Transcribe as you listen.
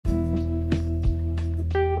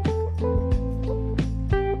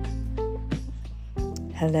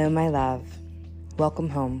Hello, my love. Welcome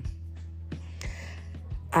home.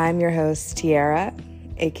 I'm your host, Tiara,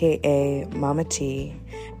 aka Mama T,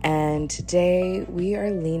 and today we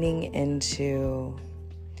are leaning into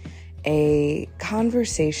a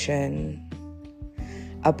conversation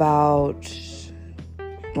about,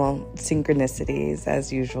 synchronicities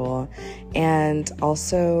as usual, and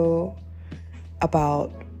also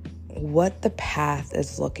about what the path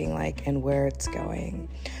is looking like and where it's going.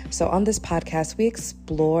 So on this podcast, we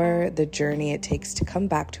explore the journey it takes to come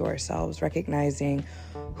back to ourselves, recognizing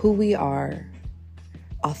who we are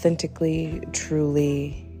authentically,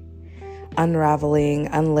 truly, unraveling,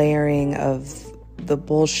 unlayering of the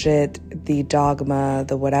bullshit, the dogma,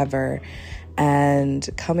 the whatever, and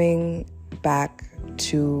coming back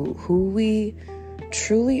to who we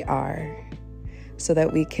truly are so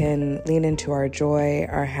that we can lean into our joy,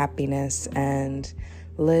 our happiness, and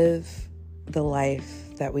live the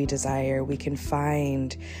life that we desire. We can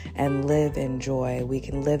find and live in joy. We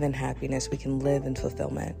can live in happiness. We can live in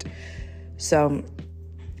fulfillment. So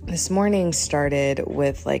this morning started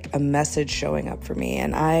with like a message showing up for me,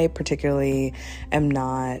 and I particularly am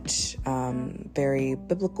not very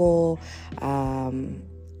biblical.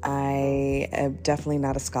 I am definitely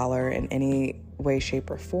not a scholar in any way, shape,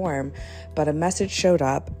 or form, but a message showed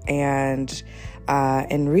up, and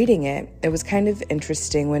in reading it, it was kind of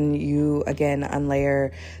interesting when you, again,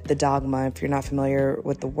 unlayer the dogma. If you're not familiar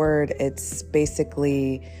with the word, it's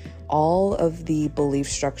basically all of the belief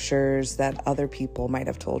structures that other people might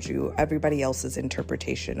have told you, everybody else's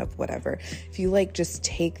interpretation of whatever. If you just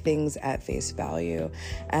take things at face value,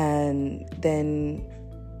 and then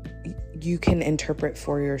you can interpret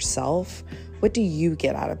for yourself, what do you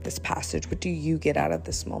get out of this passage? What do you get out of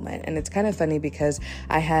this moment? And it's kind of funny because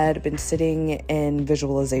I had been sitting in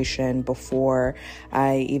visualization before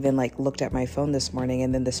I even looked at my phone this morning,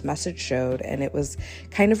 and then this message showed, and it was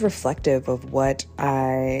kind of reflective of what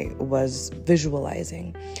I was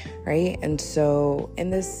visualizing, right? And so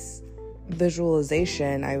in this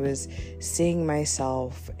visualization, I was seeing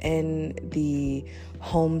myself in the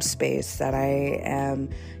home space that I am,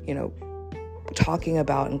 talking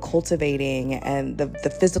about and cultivating, and the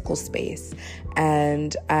physical space.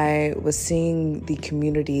 And I was seeing the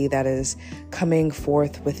community that is coming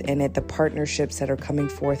forth within it, the partnerships that are coming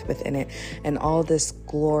forth within it, and all this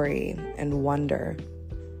glory and wonder.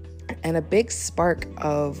 And a big spark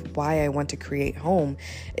of why I want to create home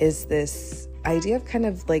is this idea of kind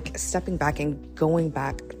of stepping back and going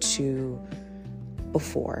back to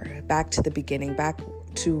before, back to the beginning, back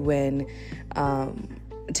to when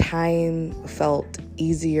time felt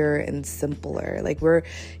easier and simpler.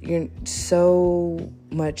 You're so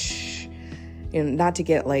much, not to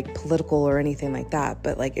get political or anything like that,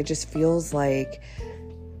 but it just feels like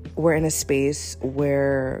we're in a space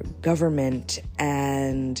where government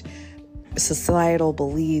and societal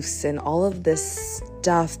beliefs and all of this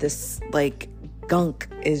stuff, this gunk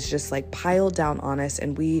is just piled down on us,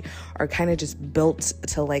 and we are kind of just built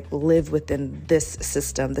to live within this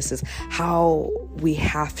system. This is how we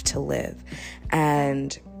have to live.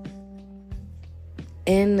 And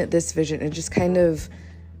in this vision, it just kind of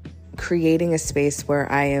creating a space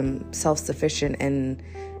where I am self-sufficient and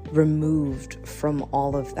removed from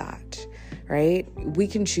all of that, right? We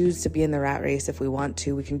can choose to be in the rat race if we want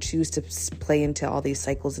to. We can choose to play into all these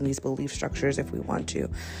cycles and these belief structures if we want to.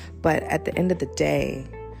 But at the end of the day,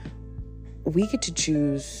 we get to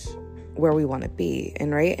choose where we want to be.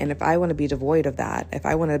 And if I want to be devoid of that, if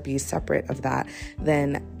I want to be separate of that,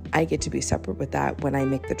 then I get to be separate with that when I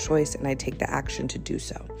make the choice and I take the action to do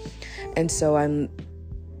so. And so I'm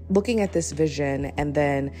looking at this vision, and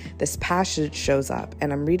then this passage shows up,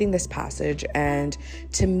 and I'm reading this passage, and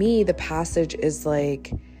to me, the passage is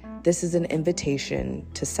this is an invitation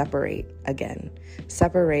to separate again,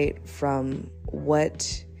 separate from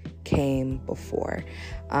what came before.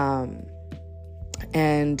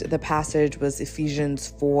 And the passage was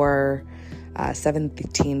Ephesians 4,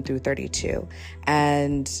 17 through 32.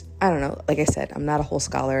 And I don't know, like I said, I'm not a whole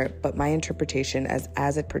scholar, but my interpretation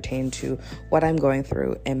as it pertained to what I'm going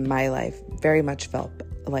through in my life very much felt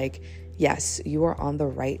yes, you are on the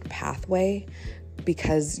right pathway,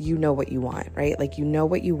 because you know what you want, right? You know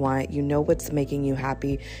what you want, you know what's making you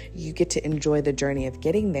happy. You get to enjoy the journey of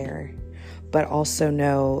getting there, but also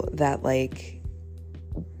know that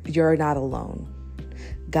you're not alone.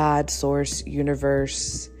 God, source,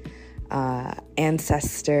 universe,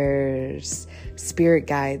 ancestors, spirit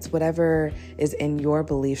guides, whatever is in your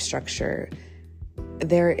belief structure,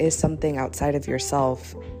 there is something outside of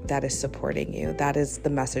yourself that is supporting you. That is the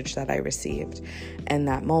message that I received in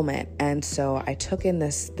that moment. And so I took in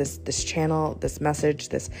this channel, this message,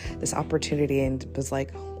 this opportunity, and was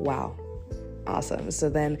like, wow, awesome. So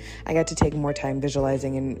then I got to take more time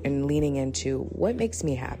visualizing and leaning into what makes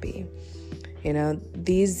me happy. You know,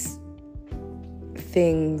 these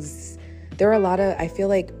things, there are a lot of, I feel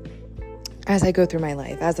like as I go through my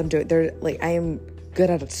life, as I'm doing, I am good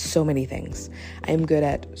at so many things. I am good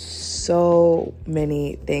at so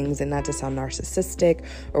many things, and not to sound narcissistic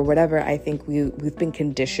or whatever. I think we've been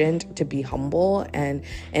conditioned to be humble, and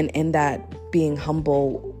in that being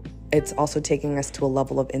humble, it's also taking us to a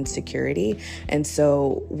level of insecurity. And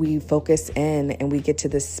so we focus in and we get to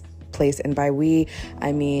this place, and by we,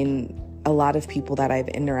 I mean a lot of people that I've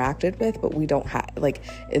interacted with, but we don't have, like,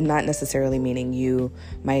 not necessarily meaning you,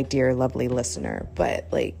 my dear lovely listener, but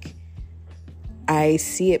like, I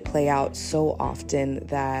see it play out so often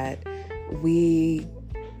that we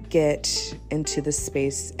get into the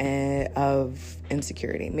space of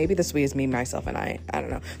insecurity. Maybe this we is me, myself, and I don't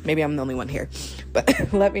know. Maybe I'm the only one here,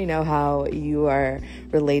 but let me know how you are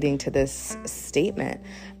relating to this statement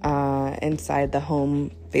inside the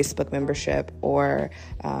home Facebook membership or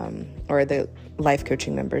the life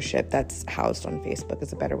coaching membership that's housed on Facebook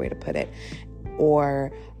is a better way to put it.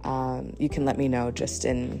 Or you can let me know just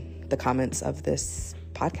in the comments of this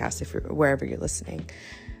podcast if you're wherever you're listening.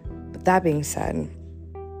 But that being said,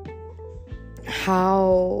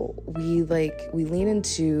 how we lean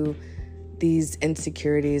into these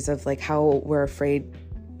insecurities of like how we're afraid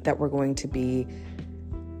that we're going to be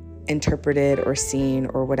interpreted or seen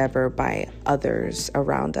or whatever by others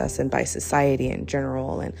around us and by society in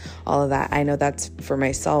general and all of that. I know that's for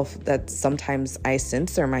myself, that sometimes I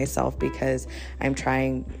censor myself because I'm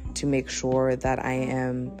trying to make sure that I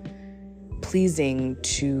am pleasing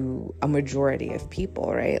to a majority of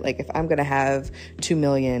people, right? Like if I'm going to have 2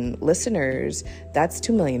 million listeners, that's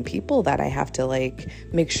 2 million people that I have to like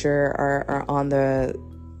make sure are on the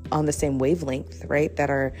same wavelength, right? That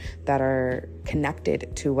are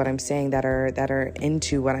connected to what I'm saying, that are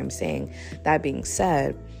into what I'm saying. That being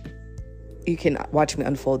said, you can watch me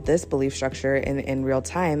unfold this belief structure in real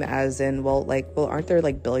time, as in, well, aren't there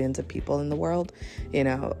like billions of people in the world? You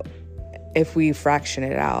know, if we fraction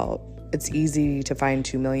it out, it's easy to find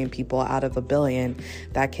 2 million people out of a billion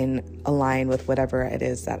that can align with whatever it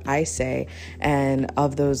is that I say. And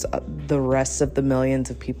of those, the rest of the millions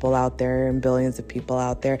of people out there and billions of people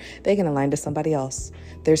out there, they can align to somebody else.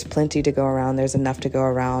 There's plenty to go around. There's enough to go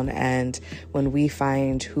around. And when we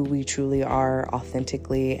find who we truly are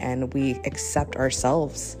authentically, and we accept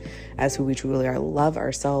ourselves as who we truly are, love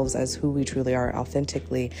ourselves as who we truly are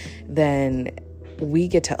authentically, then we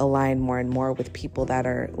get to align more and more with people that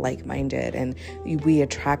are like-minded, and we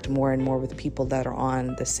attract more and more with people that are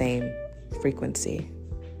on the same frequency,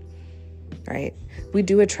 right? We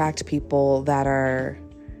do attract people that are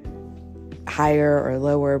higher or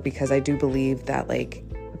lower, because I do believe that like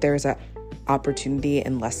there's an opportunity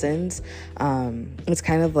and lessons. It's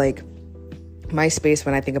kind of like my space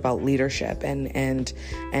when I think about leadership and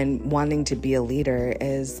wanting to be a leader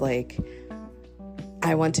is like,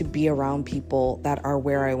 I want to be around people that are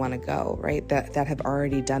where I want to go, right? That have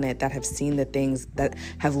already done it, that have seen the things, that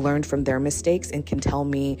have learned from their mistakes and can tell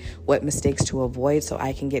me what mistakes to avoid so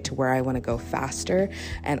I can get to where I want to go faster,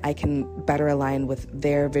 and I can better align with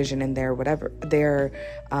their vision and their whatever, their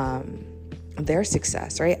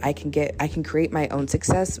success, right? I can create my own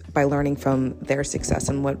success by learning from their success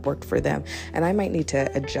and what worked for them. And I might need to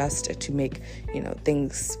adjust to make,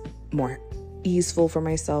 things more easeful for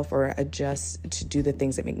myself, or adjust to do the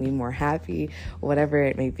things that make me more happy, whatever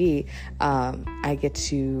it may be. I get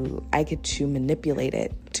to manipulate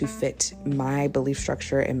it to fit my belief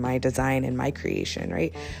structure and my design and my creation,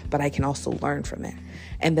 right? But I can also learn from it.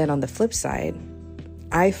 And then on the flip side,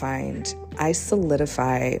 I find I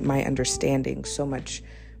solidify my understanding so much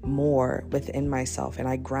more within myself, and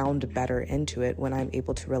I ground better into it when I'm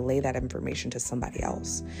able to relay that information to somebody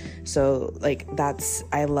else. So like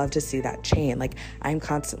I love to see that chain. Like I'm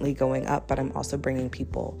constantly going up, but I'm also bringing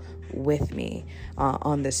people with me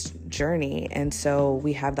on this journey. And so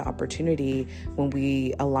we have the opportunity when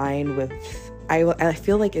we align with, I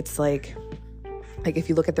feel like it's like if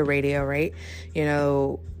you look at the radio, right?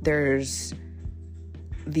 There's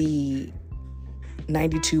the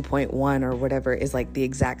 92.1 or whatever is like the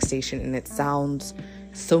exact station, and it sounds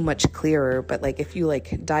so much clearer. But like if you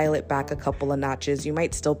like dial it back a couple of notches, you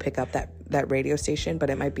might still pick up that radio station, but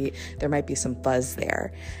there might be some fuzz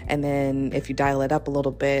there. And then if you dial it up a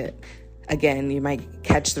little bit, again, you might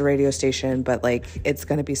catch the radio station, but like it's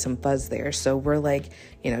going to be some fuzz there. So we're like,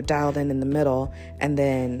 dialed in the middle. And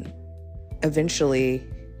then eventually,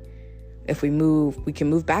 if we can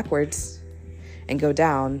move backwards and go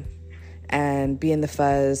down and be in the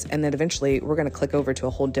fuzz. And then eventually we're going to click over to a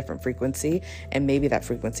whole different frequency. And maybe that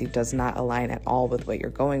frequency does not align at all with what you're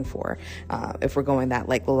going for. If we're going that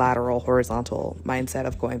like lateral, horizontal mindset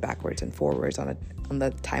of going backwards and forwards on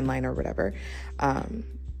the timeline or whatever.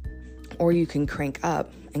 Or you can crank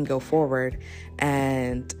up and go forward,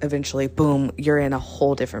 and eventually, boom, you're in a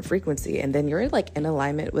whole different frequency. And then you're like in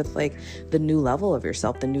alignment with like the new level of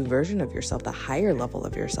yourself, the new version of yourself, the higher level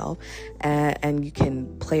of yourself. And you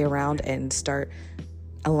can play around and start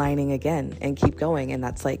aligning again and keep going. And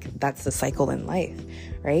that's the cycle in life,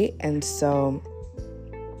 right? And so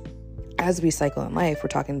as we cycle in life, we're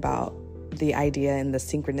talking about the idea and the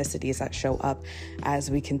synchronicities that show up as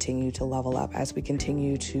we continue to level up, as we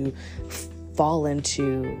continue to fall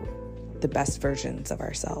into the best versions of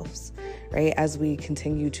ourselves, right? As we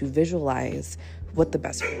continue to visualize what the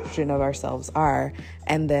best version of ourselves are,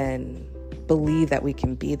 and then believe that we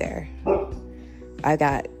can be there. I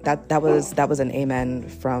got that was an amen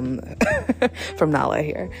from from Nala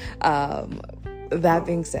here. That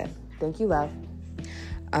being said, thank you, love.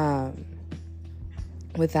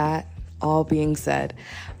 With that all being said,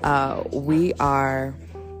 we are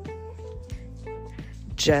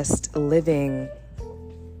just living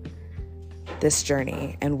this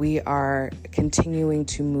journey, and we are continuing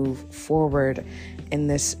to move forward in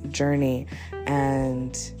this journey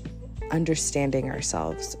and understanding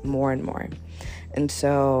ourselves more and more. And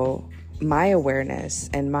so my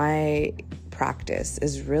awareness and my practice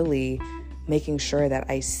is really making sure that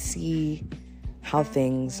I see how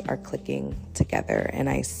things are clicking together, and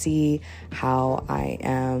I see how I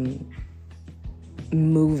am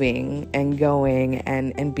moving and going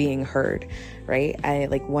and being heard, right?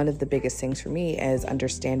 One of the biggest things for me is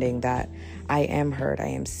understanding that I am heard, I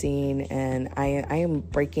am seen, and I am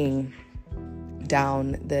breaking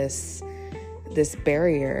down this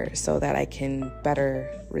barrier so that I can better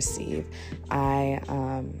receive.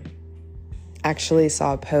 I actually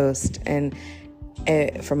saw a post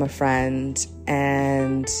from a friend,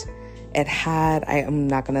 and it had, I'm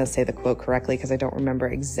not going to say the quote correctly because I don't remember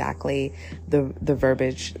exactly the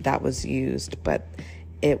verbiage that was used, but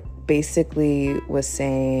it basically was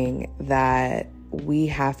saying that we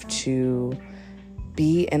have to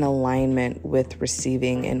be in alignment with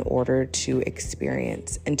receiving in order to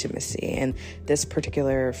experience intimacy. And this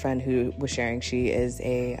particular friend who was sharing, she is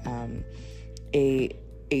a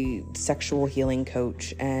sexual healing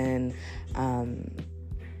coach, and I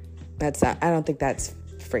don't think that's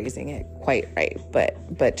phrasing it quite right,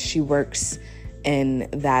 but she works in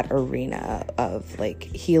that arena of like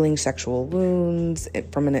healing sexual wounds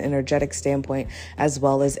from an energetic standpoint, as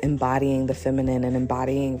well as embodying the feminine and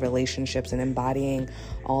embodying relationships and embodying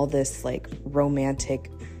all this like romantic,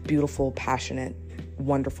 beautiful, passionate,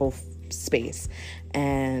 wonderful space.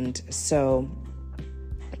 And so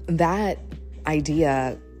that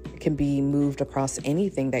idea can be moved across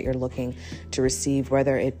anything that you're looking to receive,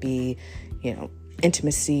 whether it be,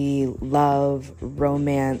 intimacy, love,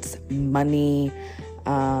 romance, money,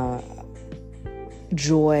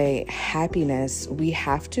 joy, happiness. We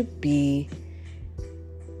have to be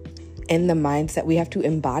in the mindset. We have to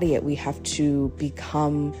embody it. We have to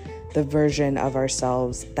become the version of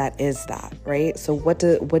ourselves that is that, right? So what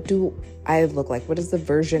do I look like? What does the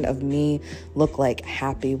version of me look like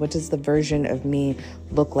happy? What does the version of me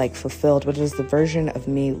look like fulfilled? What does the version of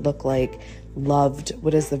me look like loved?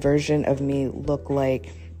 What does the version of me look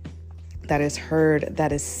like that is heard,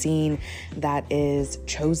 that is seen, that is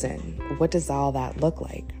chosen? What does all that look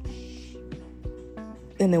like?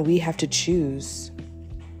 And then we have to choose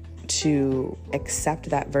to accept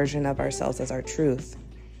that version of ourselves as our truth.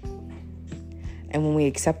 And when we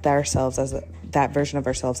accept ourselves as that version of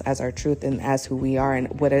ourselves as our truth and as who we are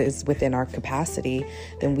and what is within our capacity,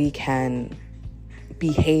 then we can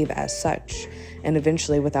behave as such. And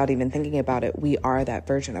eventually, without even thinking about it, we are that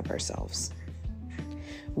version of ourselves.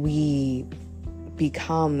 We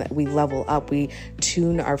level up, we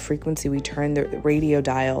tune our frequency, we turn the radio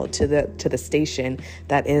dial to the station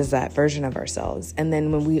that is that version of ourselves. And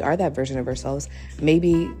then when we are that version of ourselves,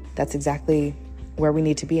 maybe that's exactly where we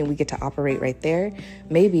need to be and we get to operate right there.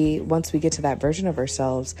 Maybe once we get to that version of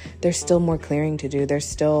ourselves, there's still more clearing to do. There's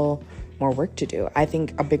still more work to do. I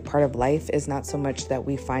think a big part of life is not so much that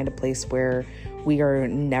we find a place where we are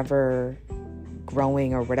never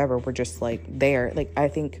growing or whatever. We're just like there. Like, I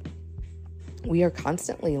think we are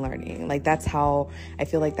constantly learning. Like, I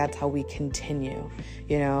feel like that's how we continue,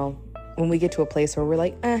 when we get to a place where we're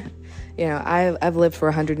like, I've lived for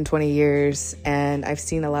 120 years and I've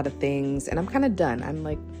seen a lot of things and I'm kind of done. I'm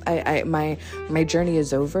like, my journey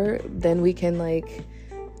is over. Then we can like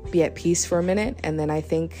be at peace for a minute. And then I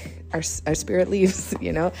think our spirit leaves,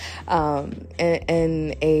 in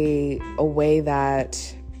a way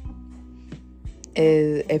that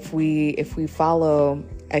is, if we follow,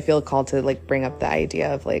 I feel called to like bring up the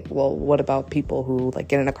idea of like, well, what about people who like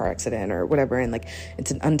get in a car accident or whatever, and like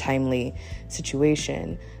it's an untimely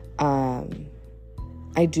situation.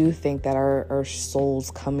 I do think that our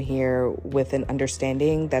souls come here with an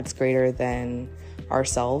understanding that's greater than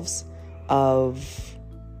ourselves of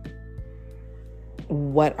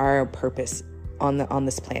what our purpose on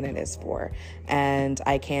this planet is for. And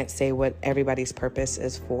I can't say what everybody's purpose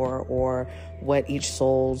is for or what each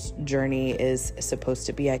soul's journey is supposed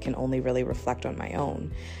to be. I can only really reflect on my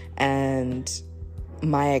own and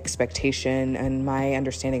my expectation and my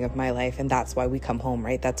understanding of my life. And that's why we come home,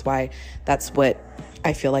 right? That's what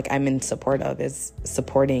I feel like I'm in support of, is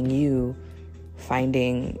supporting you,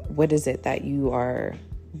 finding what is it that you are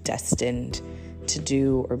destined to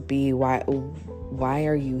do or be. Why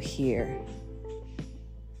are you here?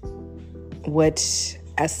 What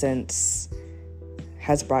essence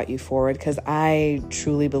has brought you forward? Because I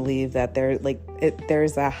truly believe that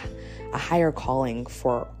there's a higher calling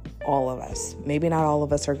for all of us. Maybe not all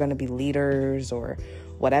of us are going to be leaders or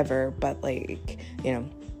whatever, but like,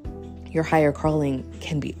 your higher calling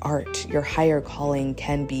can be art. Your higher calling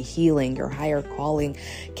can be healing. Your higher calling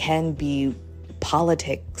can be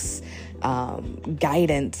politics,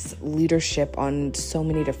 guidance, leadership on so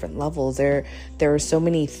many different levels. There are so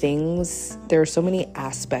many things. There are so many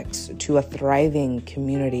aspects to a thriving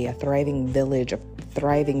community, a thriving village, a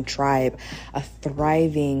thriving tribe, a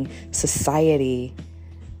thriving society.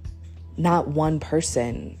 Not one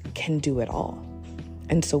person can do it all.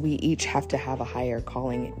 And so we each have to have a higher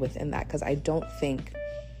calling within that, because I don't think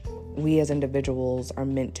we as individuals are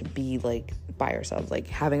meant to be like by ourselves, like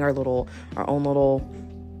having our own little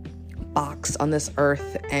box on this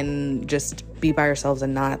earth and just be by ourselves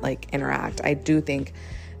and not like interact. I do think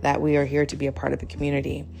that we are here to be a part of a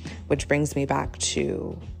community, which brings me back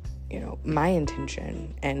to, my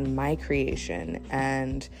intention and my creation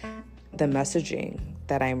and the messaging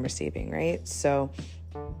that I'm receiving, right? So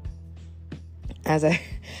as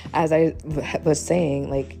I was saying,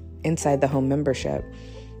 like inside the home membership,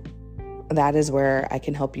 that is where I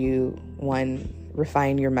can help you, one,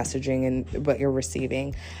 refine your messaging and what you're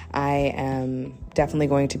receiving. I am definitely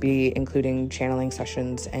going to be including channeling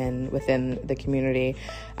sessions and within the community.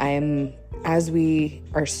 As we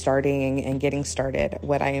are starting and getting started,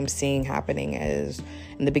 what I am seeing happening is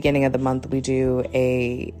in the beginning of the month, we do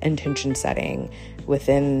a intention setting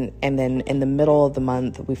within, and then in the middle of the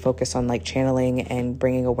month, we focus on like channeling and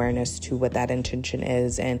bringing awareness to what that intention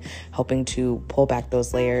is and helping to pull back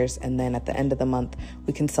those layers. And then at the end of the month,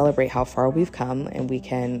 we can celebrate how far we've come and we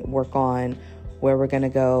can work on where we're going to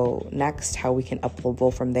go next, how we can up-level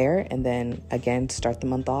from there. And then again, start the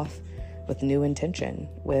month off with new intention,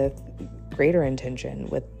 with greater intention,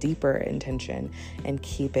 with deeper intention, and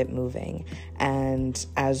keep it moving. And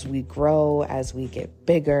as we grow, as we get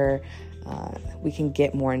bigger, we can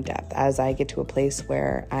get more in depth. As I get to a place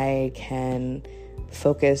where I can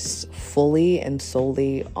focus fully and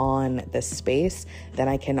solely on this space, then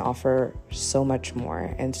I can offer so much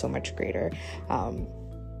more and so much greater,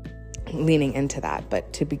 leaning into that.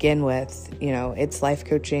 But to begin with, it's life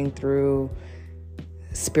coaching through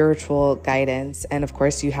spiritual guidance. And of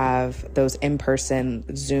course you have those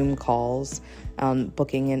in-person Zoom calls,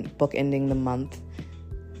 bookending the month,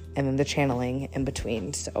 and then the channeling in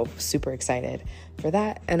between. So super excited for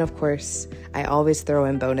that. And of course I always throw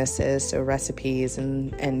in bonuses, so recipes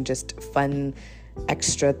and just fun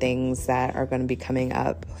extra things that are going to be coming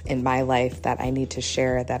up in my life that I need to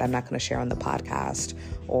share, that I'm not going to share on the podcast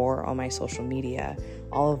or on my social media.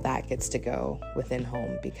 All of that gets to go within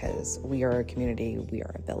home, because we are a community, we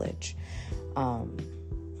are a village.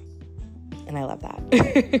 And I love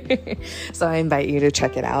that. So I invite you to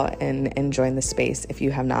check it out and join the space if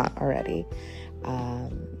you have not already.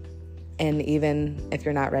 And even if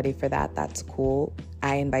you're not ready for that, that's cool.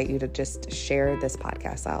 I invite you to just share this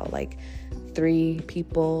podcast out, like 3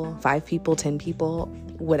 people, 5 people, 10 people,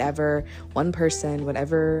 whatever, one person,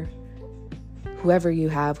 whatever, whoever you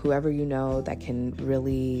have, whoever you know that can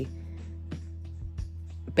really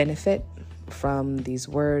benefit from these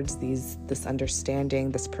words, this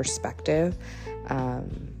understanding, this perspective.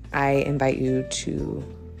 I invite you to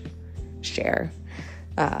share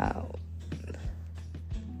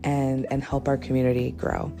and help our community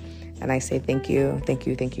grow. And I say thank you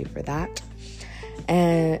for that.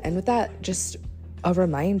 And with that, just a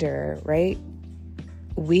reminder, right?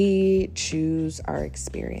 We choose our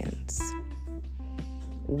experience.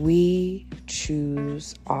 We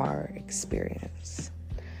choose our experience.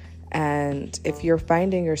 And if you're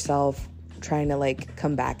finding yourself trying to like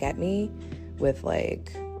come back at me with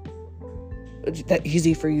like, that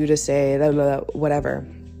easy for you to say, blah, blah, blah, whatever.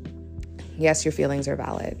 Yes, your feelings are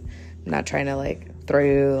valid. I'm not trying to like throw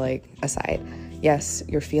you like aside. Yes,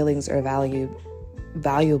 your feelings are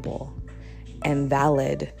valuable and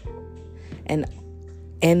valid. And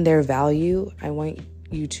in their value, I invite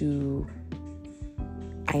you to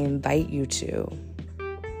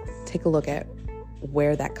take a look at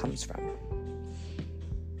where that comes from.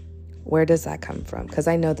 Where does that come from? Because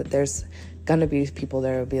I know that there's gonna be people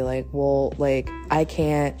that will be like, well, like, I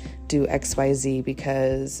can't do XYZ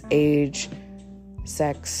because age,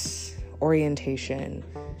 sex, orientation,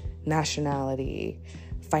 nationality,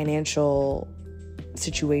 financial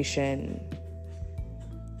situation,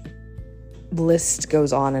 list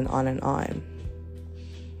goes on and on and on.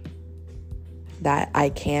 That I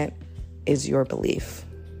can't is your belief.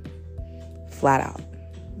 Flat out.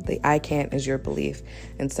 The I can't is your belief.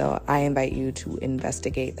 And so I invite you to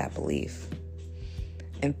investigate that belief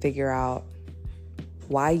and figure out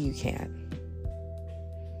why you can't.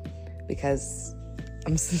 Because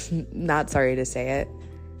I'm not sorry to say it.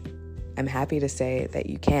 I'm happy to say that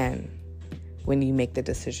you can when you make the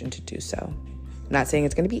decision to do so. I'm not saying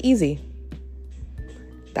it's going to be easy.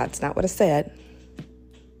 That's not what I said.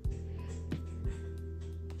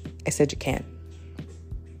 I said you can.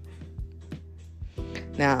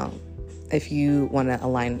 Now, if you want to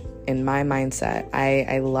align in my mindset,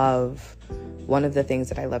 I love, one of the things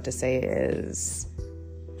that I love to say is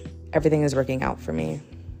everything is working out for me.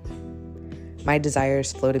 My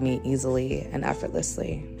desires flow to me easily and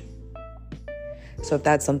effortlessly. So if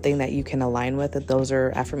that's something that you can align with, if those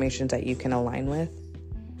are affirmations that you can align with,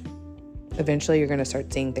 eventually you're going to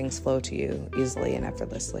start seeing things flow to you easily and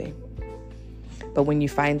effortlessly. But when you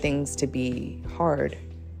find things to be hard,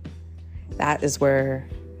 that is where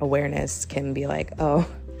awareness can be like, oh,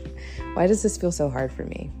 why does this feel so hard for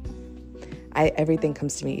me? Everything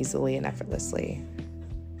comes to me easily and effortlessly.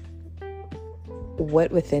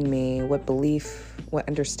 What within me, what belief, what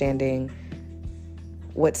understanding,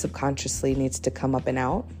 what subconsciously needs to come up and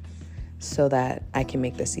out so that I can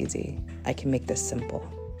make this easy. I can make this simple.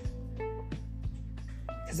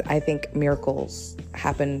 Because I think miracles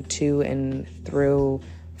happen to and through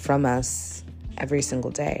from us every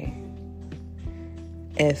single day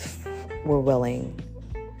if we're willing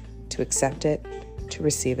to accept it, to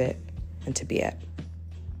receive it, and to be it.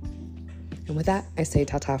 And with that, I say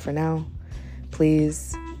ta-ta for now.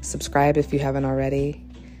 Please subscribe if you haven't already.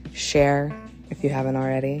 Share if you haven't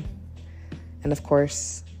already. And of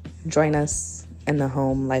course, join us in the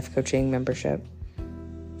Home Life Coaching membership.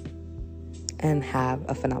 And have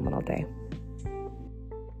a phenomenal day.